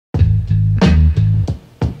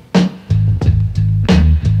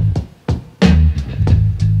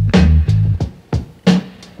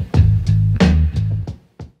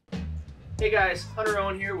guys, Hunter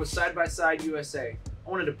Owen here with Side by Side USA. I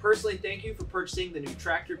wanted to personally thank you for purchasing the new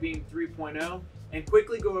Tractor Beam 3.0 and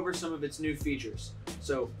quickly go over some of its new features.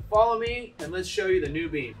 So follow me and let's show you the new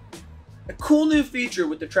beam. A cool new feature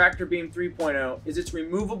with the Tractor Beam 3.0 is its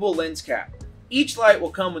removable lens cap. Each light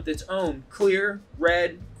will come with its own clear,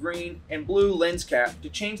 red, green, and blue lens cap to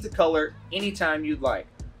change the color anytime you'd like.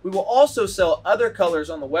 We will also sell other colors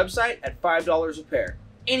on the website at $5 a pair,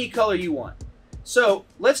 any color you want. So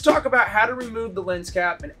let's talk about how to remove the lens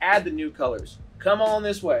cap and add the new colors. Come on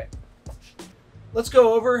this way. Let's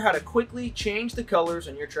go over how to quickly change the colors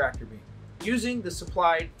on your tractor beam. Using the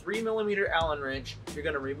supplied 3mm Allen wrench, you're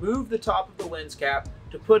going to remove the top of the lens cap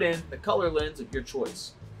to put in the color lens of your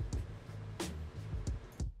choice.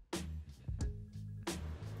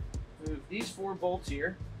 Move these 4 bolts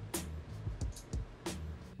here.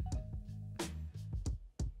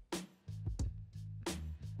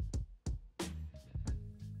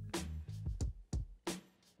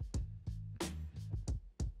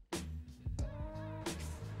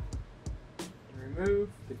 Remove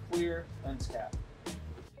the clear lens cap.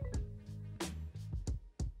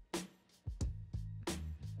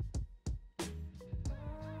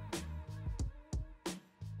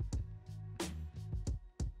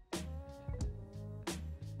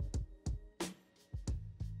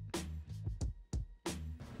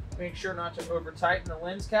 Make sure not to over tighten the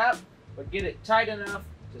lens cap, but get it tight enough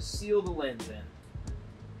to seal the lens in.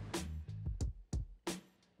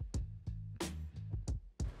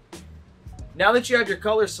 Now that you have your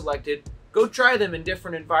colors selected, go try them in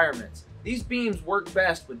different environments. These beams work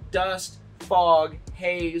best with dust, fog,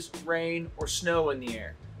 haze, rain, or snow in the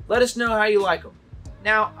air. Let us know how you like them.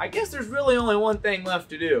 Now, I guess there's really only one thing left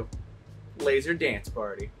to do. Laser dance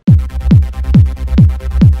party.